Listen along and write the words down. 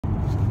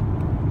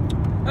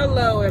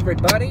Hello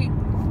everybody,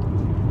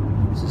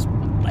 this is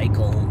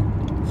Michael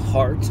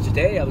Hart.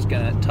 Today I was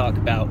going to talk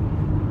about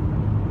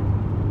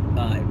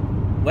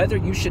whether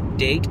you should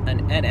date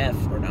an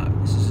NF or not.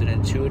 This is an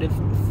intuitive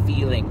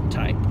feeling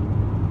type.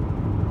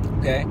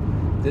 Okay,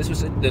 this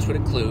would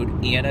include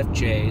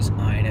ENFJs,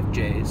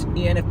 INFJs,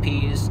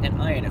 ENFPs, and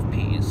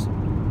INFPs.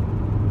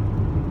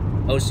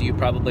 Most of you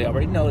probably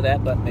already know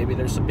that, but maybe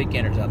there's some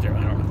beginners out there,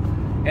 I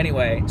don't know.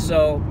 Anyway,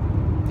 so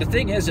the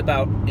thing is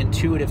about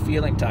intuitive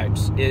feeling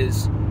types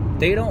is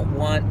they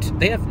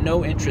have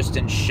no interest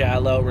in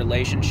shallow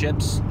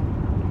relationships.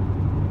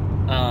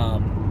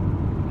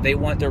 They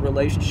want their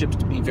relationships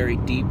to be very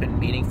deep and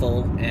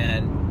meaningful,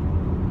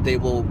 and they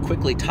will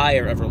quickly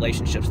tire of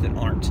relationships that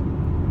aren't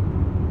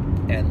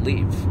and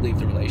leave the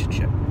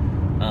relationship.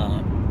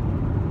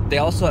 They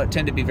also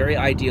tend to be very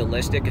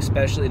idealistic,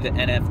 especially the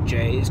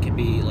NFJs can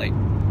be like,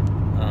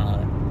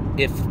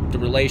 if the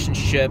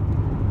relationship,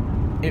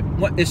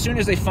 as soon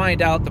as they find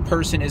out the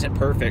person isn't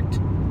perfect,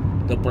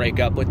 they'll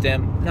break up with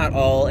them. Not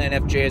all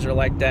NFJs are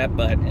like that,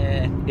 but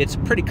it's a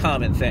pretty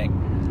common thing.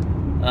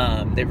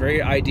 They're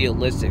very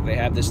idealistic. They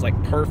have this like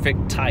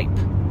perfect type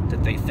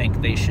that they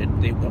think they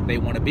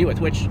want to be with,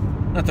 which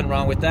nothing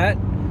wrong with that.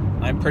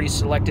 I'm pretty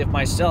selective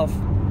myself,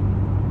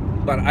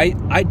 but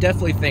I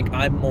definitely think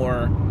I'm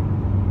more,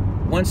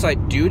 once I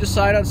do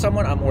decide on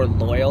someone, I'm more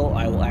loyal.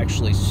 I will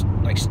actually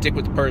like stick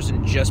with the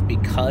person just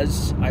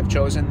because I've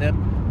chosen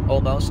them,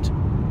 almost.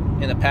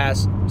 In the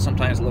past,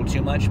 sometimes a little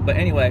too much, but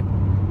anyway.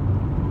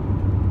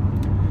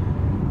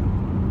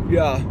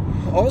 Yeah,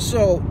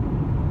 also,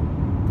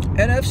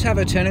 NFs have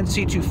a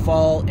tendency to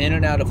fall in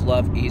and out of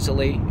love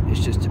easily.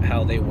 It's just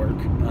how they work.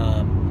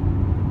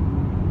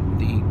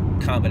 The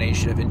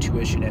combination of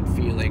intuition and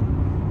feeling.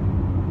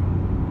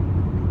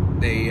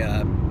 They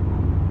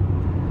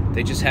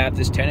just have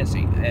this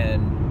tendency.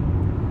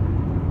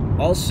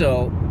 And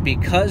also,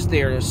 because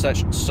they are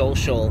such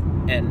social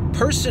and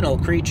personal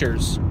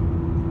creatures,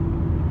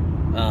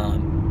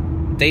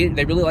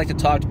 they really like to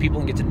talk to people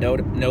and get to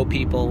know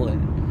people.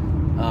 And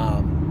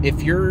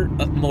if you're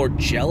a more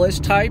jealous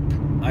type,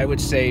 I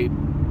would say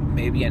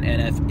maybe an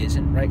NF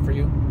isn't right for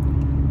you,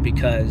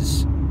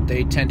 because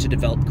they tend to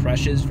develop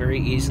crushes very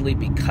easily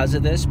because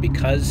of this,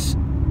 because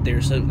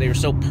they're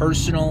so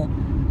personal.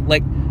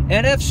 Like,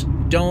 NFs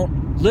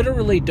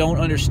literally don't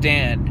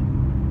understand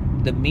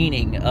the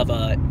meaning of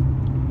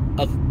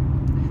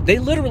they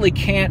literally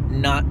can't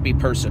not be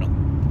personal.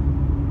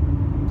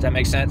 Does that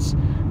make sense?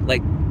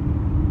 Like,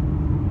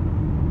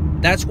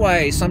 that's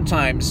why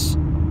sometimes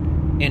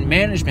in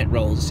management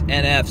roles,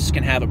 NFs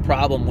can have a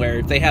problem where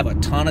if they have a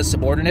ton of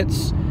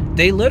subordinates,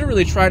 they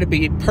literally try to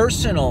be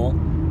personal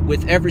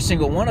with every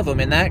single one of them,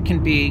 and that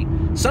can be,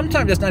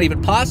 sometimes that's not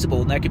even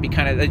possible, and that can be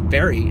kind of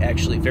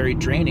very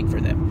draining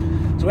for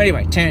them. So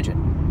anyway, tangent.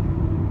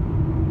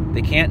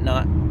 They can't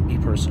not be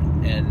personal,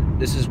 and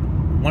this is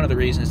one of the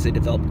reasons they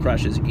develop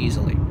crushes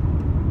easily.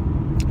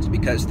 It's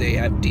because they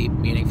have deep,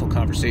 meaningful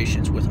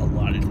conversations with a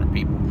lot of different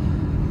people.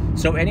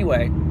 So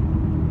anyway,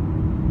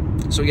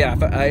 so yeah,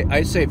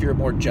 I'd say if you're a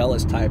more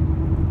jealous type,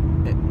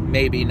 it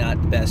may be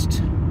not the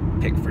best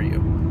pick for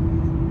you.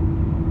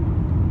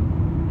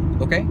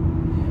 Okay?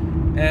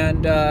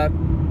 And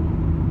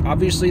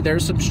obviously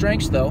there's some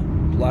strengths, though.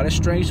 A lot of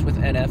strengths with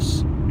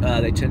NFs.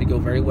 They tend to go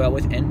very well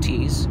with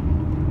NTs.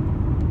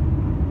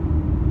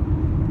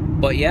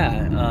 But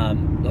yeah,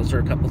 those are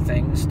a couple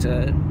things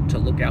to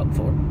look out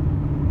for.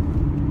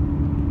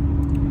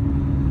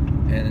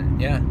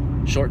 And yeah,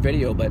 short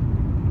video, but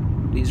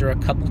these are a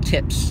couple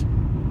tips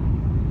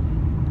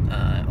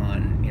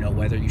on,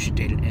 whether you should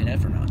date an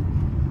NF or not.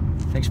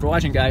 Thanks for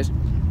watching, guys.